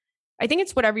dating, I think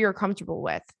it's whatever you're comfortable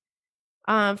with.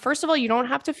 First of all, you don't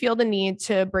have to feel the need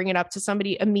to bring it up to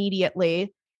somebody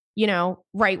immediately,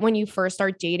 right when you first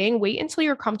start dating. Wait until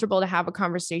you're comfortable to have a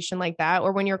conversation like that,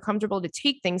 or when you're comfortable to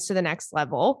take things to the next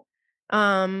level.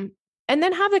 And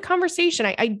then have the conversation.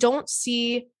 I don't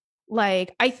see,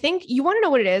 like, I think you want to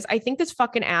know what it is. I think this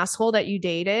fucking asshole that you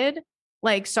dated,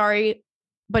 like, sorry,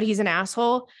 but he's an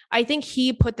asshole. I think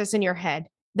he put this in your head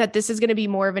that this is going to be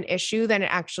more of an issue than it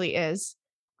actually is.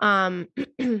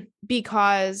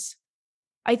 Because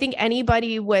I think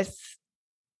anybody with,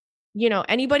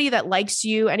 anybody that likes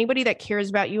you, anybody that cares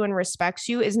about you and respects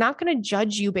you is not going to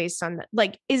judge you based on that.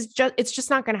 Like, it's just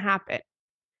not going to happen.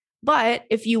 But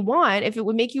if it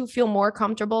would make you feel more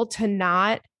comfortable to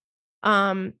not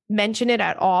mention it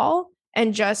at all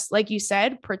and just, like you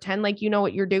said, pretend like you know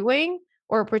what you're doing,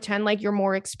 or pretend like you're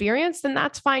more experienced, then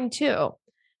that's fine too.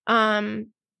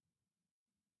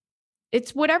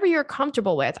 It's whatever you're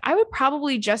comfortable with. I would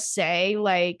probably just say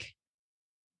I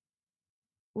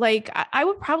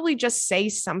would probably just say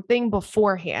something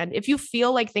beforehand. If you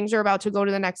feel like things are about to go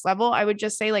to the next level, I would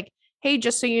just say like, hey,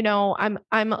 just so you know,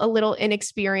 I'm a little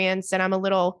inexperienced and I'm a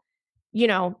little,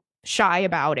 shy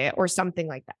about it, or something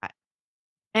like that.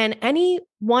 And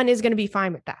anyone is going to be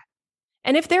fine with that.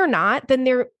 And if they're not, then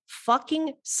they're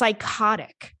fucking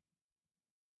psychotic.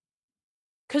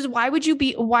 Because why would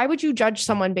you judge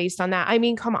someone based on that? I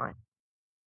mean, come on.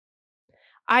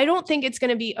 I don't think it's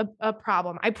going to be a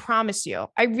problem. I promise you.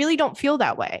 I really don't feel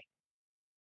that way.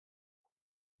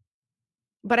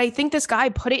 But I think this guy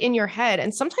put it in your head.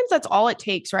 And sometimes that's all it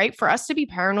takes, right? For us to be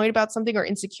paranoid about something or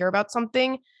insecure about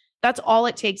something, that's all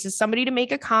it takes, is somebody to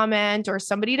make a comment or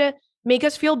somebody to make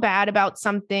us feel bad about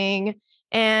something.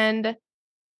 And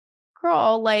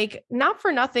girl, like, not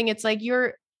for nothing, it's like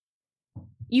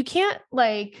you can't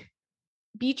like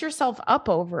beat yourself up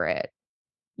over it.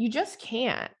 You just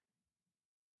can't.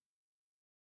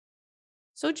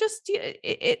 So just,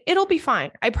 it'll be fine.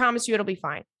 I promise you it'll be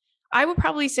fine. I would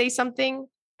probably say something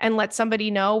and let somebody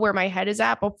know where my head is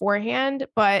at beforehand.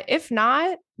 But if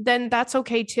not, then that's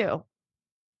okay too.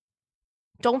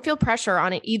 Don't feel pressure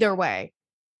on it either way.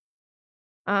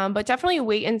 But definitely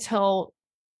wait until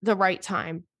the right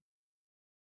time.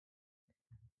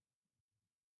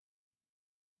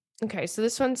 Okay, so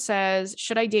this one says,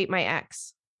 should I date my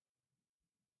ex?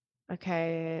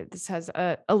 Okay, this has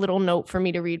a little note for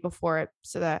me to read before it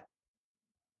so that,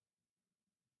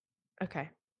 okay.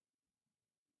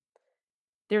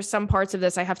 There's some parts of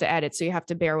this I have to edit, so you have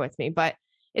to bear with me, but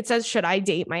it says, should I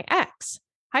date my ex?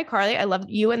 Hi, Carly. I love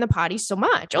you and the potty so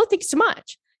much. Oh, thanks so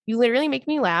much. You literally make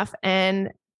me laugh. And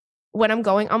when I'm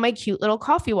going on my cute little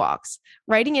coffee walks,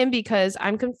 writing in because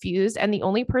I'm confused and the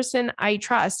only person I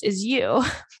trust is you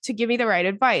to give me the right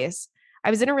advice. I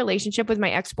was in a relationship with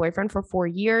my ex-boyfriend for 4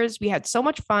 years. We had so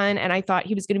much fun and I thought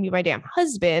he was going to be my damn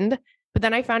husband. But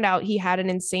then I found out he had an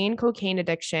insane cocaine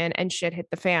addiction and shit hit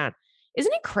the fan.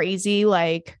 Isn't it crazy?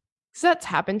 Like, so that's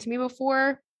happened to me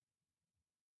before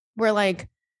where like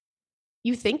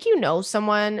you think you know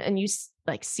someone and you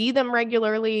like see them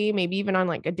regularly, maybe even on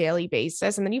like a daily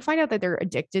basis. And then you find out that they're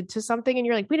addicted to something and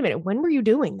you're like, wait a minute, when were you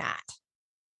doing that?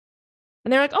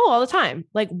 And they're like, oh, all the time.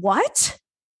 Like, what?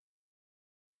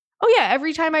 Oh yeah,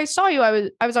 every time I saw you,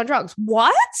 I was on drugs.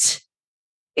 What?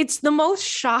 It's the most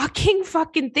shocking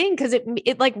fucking thing because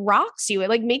it like rocks you. It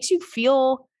like makes you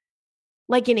feel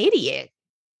like an idiot.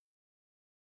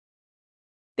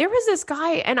 There was this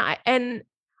guy and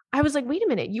I was like, wait a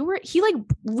minute, he like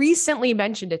recently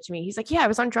mentioned it to me. He's like, yeah, I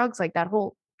was on drugs like that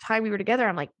whole time we were together.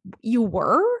 I'm like, you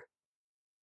were?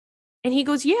 And he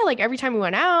goes, yeah, like every time we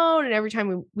went out and every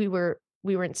time we were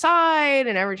inside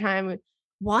and every time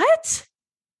what?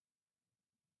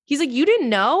 He's like, you didn't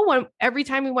know when every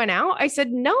time we went out? I said,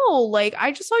 no, like,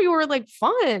 I just thought you were like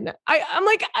fun. I'm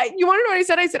like, you want to know what I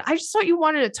said? I said, I just thought you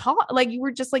wanted to talk. Like you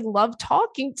were just like love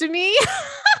talking to me.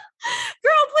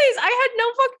 Girl, please. I had no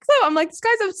fucking clue. I'm like, this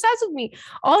guy's obsessed with me.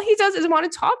 All he does is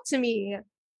want to talk to me.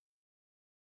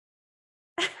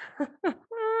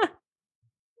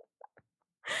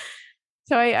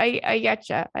 So I get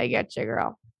you. I get you,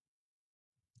 girl.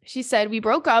 She said, we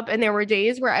broke up and there were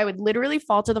days where I would literally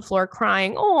fall to the floor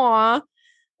crying, aw,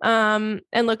 and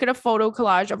look at a photo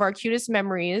collage of our cutest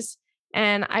memories.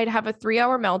 And I'd have a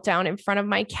 3-hour meltdown in front of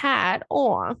my cat.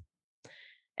 Aw.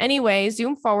 Anyway,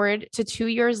 zoom forward to 2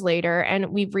 years later, and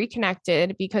we've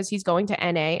reconnected because he's going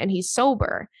to NA and he's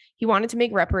sober. He wanted to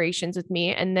make reparations with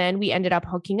me, and then we ended up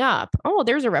hooking up. Oh,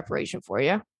 there's a reparation for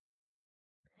you.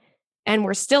 And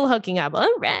we're still hooking up.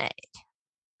 All right.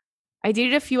 I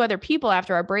dated a few other people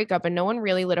after our breakup, and no one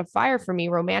really lit a fire for me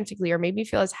romantically or made me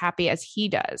feel as happy as he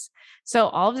does. So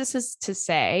all of this is to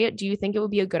say, do you think it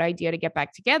would be a good idea to get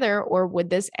back together, or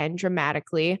would this end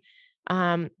dramatically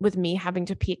with me having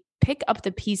to pick up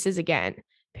the pieces again?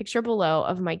 Picture below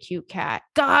of my cute cat.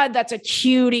 God, that's a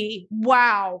cutie.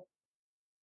 Wow.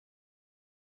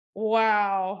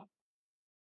 Wow.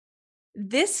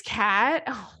 This cat.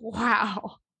 Oh,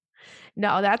 wow.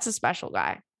 No, that's a special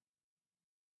guy.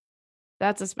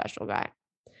 That's a special guy.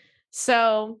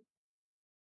 So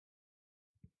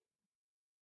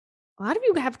a lot of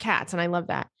you have cats and I love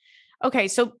that. Okay,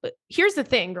 so here's the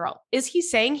thing, girl. Is he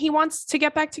saying he wants to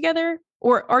get back together?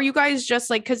 Or are you guys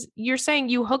just like, because you're saying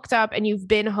you hooked up and you've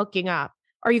been hooking up.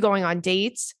 Are you going on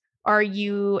dates? Are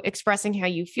you expressing how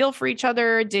you feel for each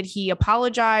other? Did he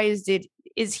apologize?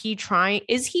 Is he trying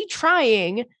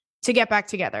to get back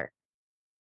together?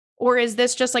 Or is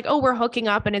this just like, oh, we're hooking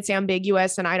up and it's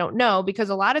ambiguous and I don't know? Because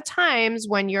a lot of times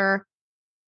when you're,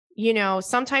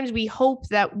 sometimes we hope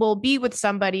that we'll be with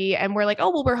somebody and we're like,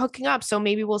 oh, well, we're hooking up. So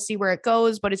maybe we'll see where it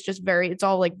goes. But it's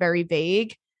all like very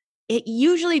vague. It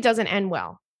usually doesn't end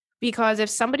well because if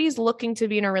somebody's looking to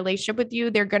be in a relationship with you,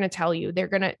 they're going to tell you, they're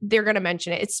going to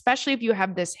mention it, especially if you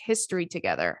have this history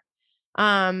together.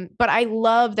 But I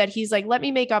love that he's like, let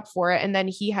me make up for it. And then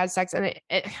he has sex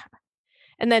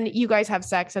and then you guys have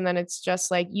sex and then it's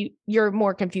just like you're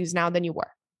more confused now than you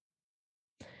were.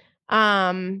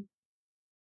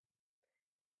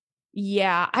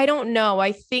 Yeah, I don't know.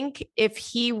 I think if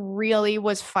he really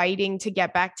was fighting to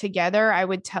get back together, I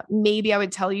would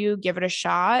tell you, give it a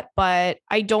shot, but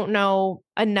I don't know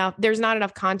enough. There's not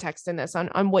enough context in this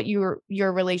on what your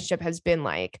relationship has been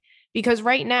like. Because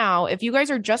right now, if you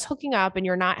guys are just hooking up and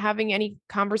you're not having any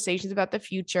conversations about the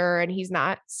future and he's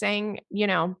not saying,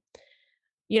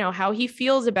 how he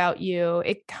feels about you,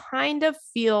 it kind of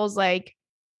feels like,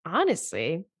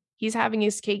 honestly, he's having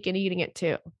his cake and eating it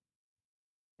too.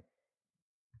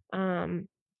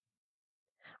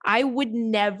 I would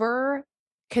never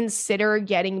consider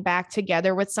getting back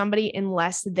together with somebody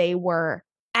unless they were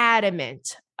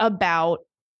adamant about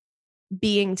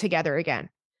being together again.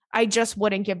 I just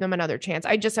wouldn't give them another chance.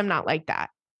 I just am not like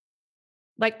that.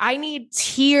 Like, I need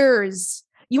tears.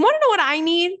 You want to know what I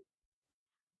need?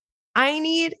 I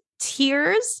need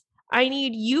tears. I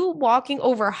need you walking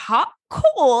over hot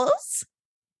coals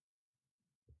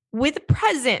with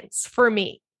presents for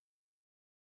me.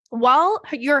 while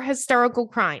you're hysterical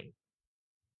crying.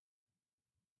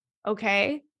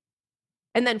 Okay.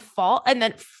 And then fall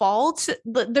to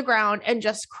the ground and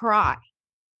just cry.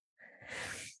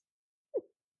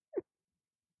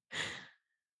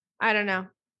 I don't know.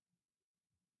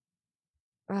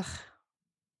 Ugh.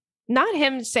 Not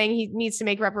him saying he needs to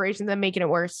make reparations and making it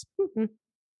worse.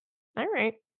 All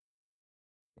right.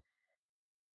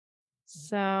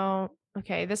 So,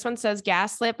 okay. This one says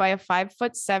gaslit by a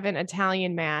 5'7"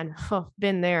 Italian man. Oh,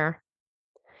 been there.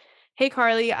 Hey,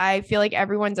 Carly, I feel like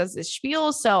everyone does this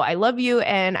spiel, so I love you,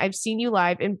 and I've seen you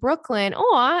live in Brooklyn.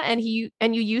 Oh, and you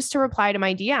used to reply to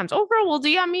my DMs. Oh, girl, well,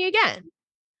 DM me again.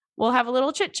 We'll have a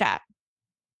little chit chat.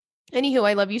 Anywho,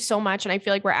 I love you so much, and I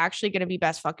feel like we're actually going to be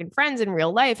best fucking friends in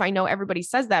real life. I know everybody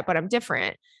says that, but I'm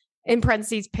different. In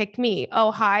parentheses, pick me.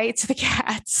 Oh, hi to the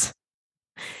cats.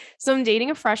 So I'm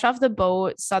dating a fresh off the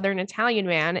boat Southern Italian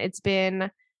man. It's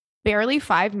been barely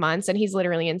 5 months, and he's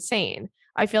literally insane.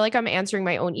 I feel like I'm answering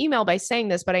my own email by saying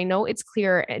this, but I know it's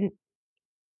clear, and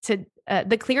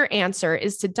the clear answer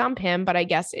is to dump him, but I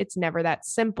guess it's never that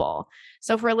simple.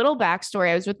 So for a little backstory,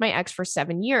 I was with my ex for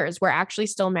 7 years. We're actually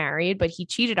still married, but he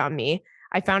cheated on me.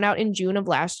 I found out in June of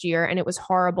last year, and it was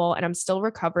horrible, and I'm still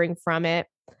recovering from it,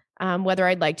 whether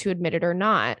I'd like to admit it or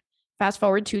not. Fast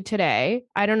forward to today.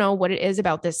 I don't know what it is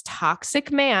about this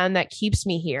toxic man that keeps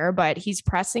me here, but he's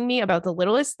pressing me about the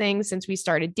littlest things since we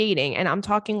started dating. And I'm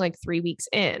talking like 3 weeks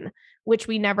in, which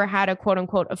we never had a quote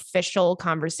unquote official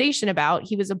conversation about.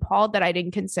 He was appalled that I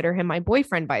didn't consider him my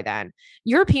boyfriend by then.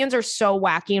 Europeans are so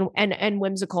wacky and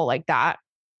whimsical like that.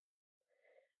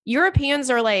 Europeans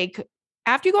are like,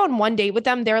 after you go on one date with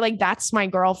them, they're like, that's my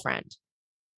girlfriend.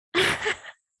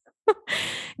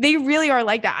 They really are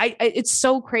like that. It's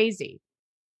so crazy.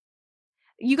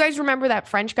 You guys remember that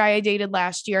French guy I dated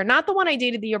last year? Not the one I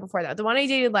dated the year before that. The one I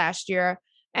dated last year.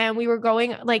 And we were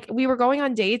going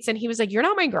on dates and he was like, "You're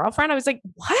not my girlfriend." I was like,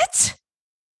 "What?"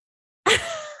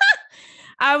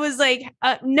 I was like,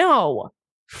 "No,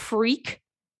 freak."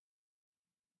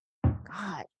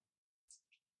 God,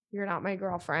 you're not my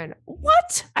girlfriend.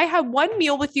 What? I had one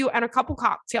meal with you and a couple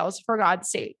cocktails, for God's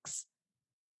sakes.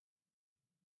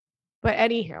 But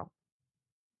anywho,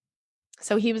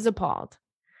 so he was appalled.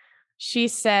 She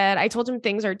said, I told him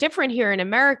things are different here in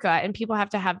America and people have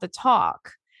to have the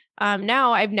talk.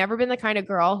 Now, I've never been the kind of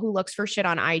girl who looks for shit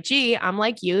on IG. I'm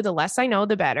like you, the less I know,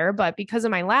 the better. But because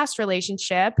of my last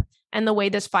relationship and the way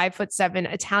this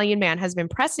 5'7" Italian man has been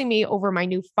pressing me over my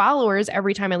new followers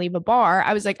every time I leave a bar,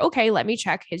 I was like, okay, let me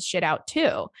check his shit out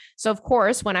too. So, of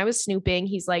course, when I was snooping,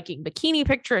 he's liking bikini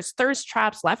pictures, thirst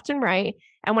traps left and right.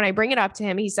 And when I bring it up to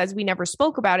him, he says we never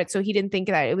spoke about it. So he didn't think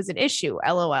that it was an issue.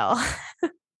 LOL.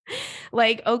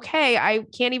 Like, okay, I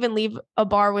can't even leave a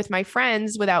bar with my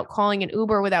friends without calling an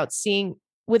Uber, without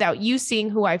you seeing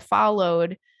who I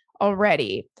followed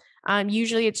already.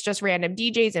 Usually it's just random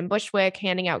DJs in Bushwick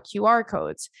handing out QR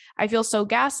codes. I feel so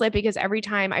gaslit because every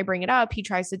time I bring it up, he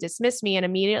tries to dismiss me and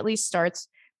immediately starts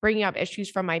bringing up issues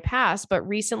from my past. But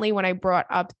recently when I brought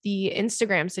up the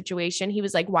Instagram situation, he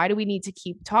was like, why do we need to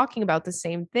keep talking about the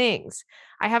same things?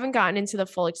 I haven't gotten into the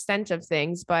full extent of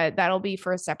things, but that'll be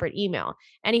for a separate email.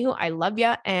 Anywho, I love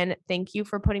you. And thank you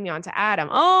for putting me on to Adam.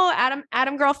 Oh,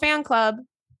 Adam Girl Fan Club.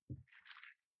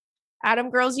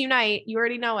 Adam Girls Unite. You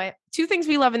already know it. 2 things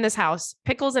we love in this house,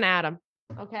 pickles and Adam.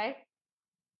 Okay.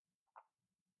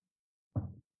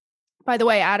 By the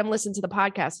way, Adam listened to the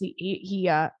podcast.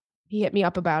 He hit me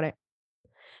up about it.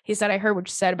 He said, I heard what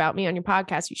you said about me on your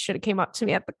podcast. You should have came up to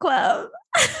me at the club.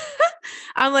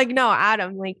 I'm like, no,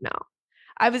 Adam, like, no.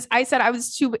 I said I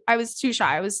was too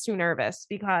shy. I was too nervous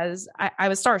because I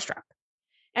was starstruck.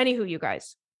 Anywho, you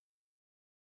guys.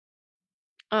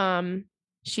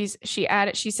 She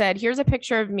said, here's a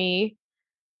picture of me.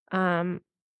 Oh,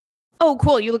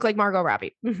 cool. You look like Margot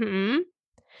Robbie. Mm-hmm.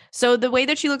 So the way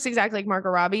that she looks exactly like Margot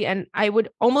Robbie, and I would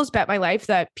almost bet my life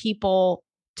that people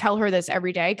tell her this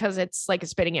every day because it's like a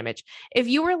spitting image. If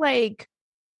you were like,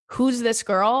 who's this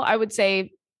girl? I would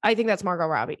say, I think that's Margot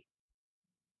Robbie.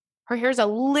 Her hair's a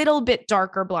little bit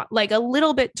darker blonde,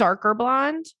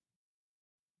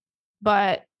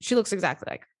 but she looks exactly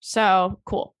like her. So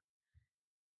cool.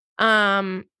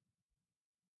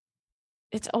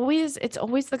 It's always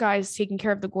the guys taking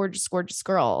care of the gorgeous, gorgeous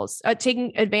girls,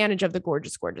 taking advantage of the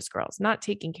gorgeous, gorgeous girls, not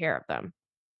taking care of them.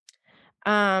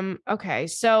 Okay.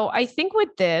 So I think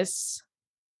with this,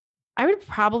 I would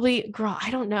probably, I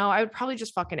don't know. I would probably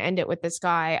just fucking end it with this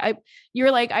guy.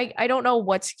 You're like, I don't know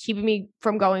what's keeping me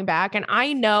from going back. And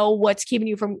I know what's keeping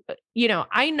you from,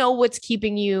 I know what's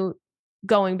keeping you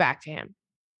going back to him.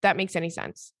 If that makes any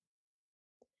sense.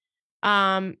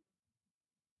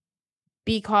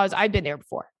 Because I've been there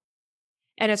before.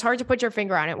 And it's hard to put your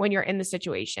finger on it when you're in the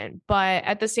situation. But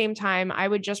at the same time, I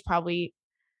would just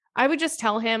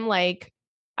tell him, like,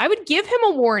 I would give him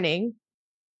a warning.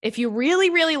 If you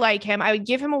really, really like him, I would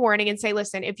give him a warning and say,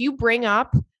 listen, if you bring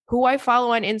up who I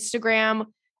follow on Instagram,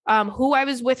 who I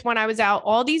was with when I was out,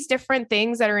 all these different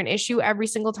things that are an issue every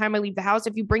single time I leave the house,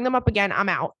 if you bring them up again, I'm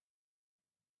out.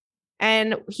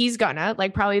 And he's gonna,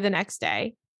 like, probably the next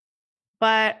day.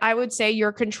 But I would say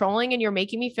you're controlling and you're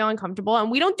making me feel uncomfortable.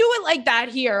 And we don't do it like that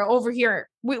here, over here.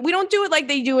 We don't do it like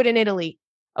they do it in Italy.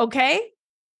 Okay?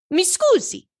 Mi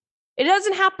scusi. It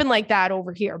doesn't happen like that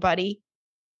over here, buddy.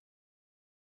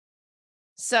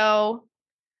 So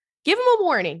give him a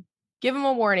warning. Give him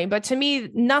a warning. But to me,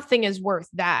 nothing is worth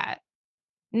that.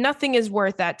 Nothing is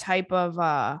worth that type of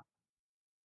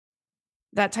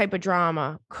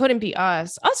drama. Couldn't be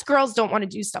us. Us girls don't want to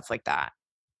do stuff like that.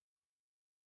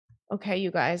 Okay,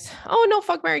 you guys. Oh, no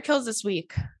fuck, marry, kills this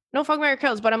week. No fuck, marry,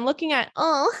 kills. But I'm looking at,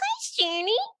 oh, hi,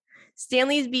 Stanley.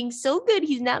 Stanley is being so good.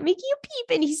 He's not making a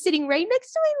peep and he's sitting right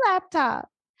next to my laptop.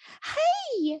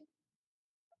 Hi.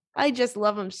 I just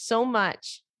love him so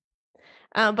much.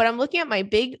 But I'm looking at my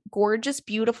big, gorgeous,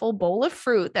 beautiful bowl of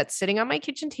fruit that's sitting on my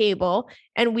kitchen table.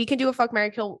 And we can do a fuck,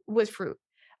 marry, kill with fruit.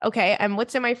 Okay, and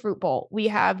what's in my fruit bowl? We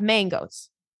have mangoes.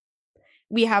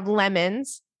 We have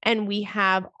lemons. And we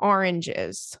have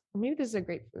oranges. Maybe this is a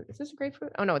grapefruit. Is this a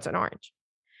grapefruit? Oh, no, it's an orange.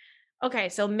 Okay,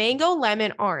 so mango,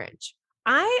 lemon, orange.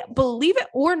 I believe it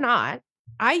or not,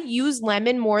 I use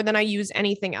lemon more than I use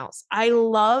anything else. I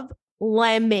love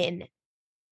lemon.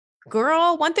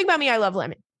 Girl, one thing about me, I love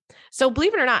lemon. So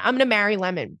believe it or not, I'm going to marry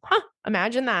lemon. Huh,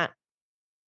 imagine that.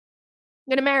 I'm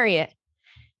going to marry it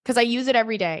because I use it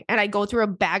every day and I go through a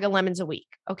bag of lemons a week.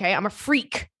 Okay, I'm a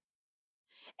freak.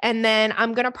 And then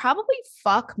I'm going to probably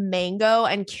fuck mango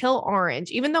and kill orange.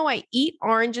 Even though I eat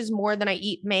oranges more than I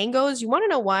eat mangoes, you want to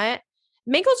know what?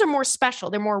 Mangoes are more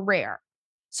special. They're more rare.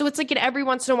 So it's like an every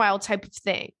once in a while type of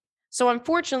thing. So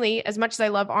unfortunately, as much as I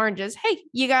love oranges, hey,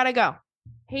 you got to go.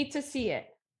 Hate to see it.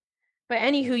 But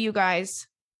anywho, you guys,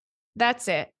 that's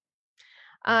it.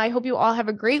 I hope you all have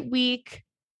a great week.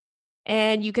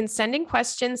 And you can send in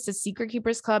questions to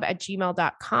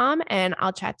secretkeepersclub@gmail.com. And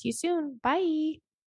I'll chat to you soon. Bye.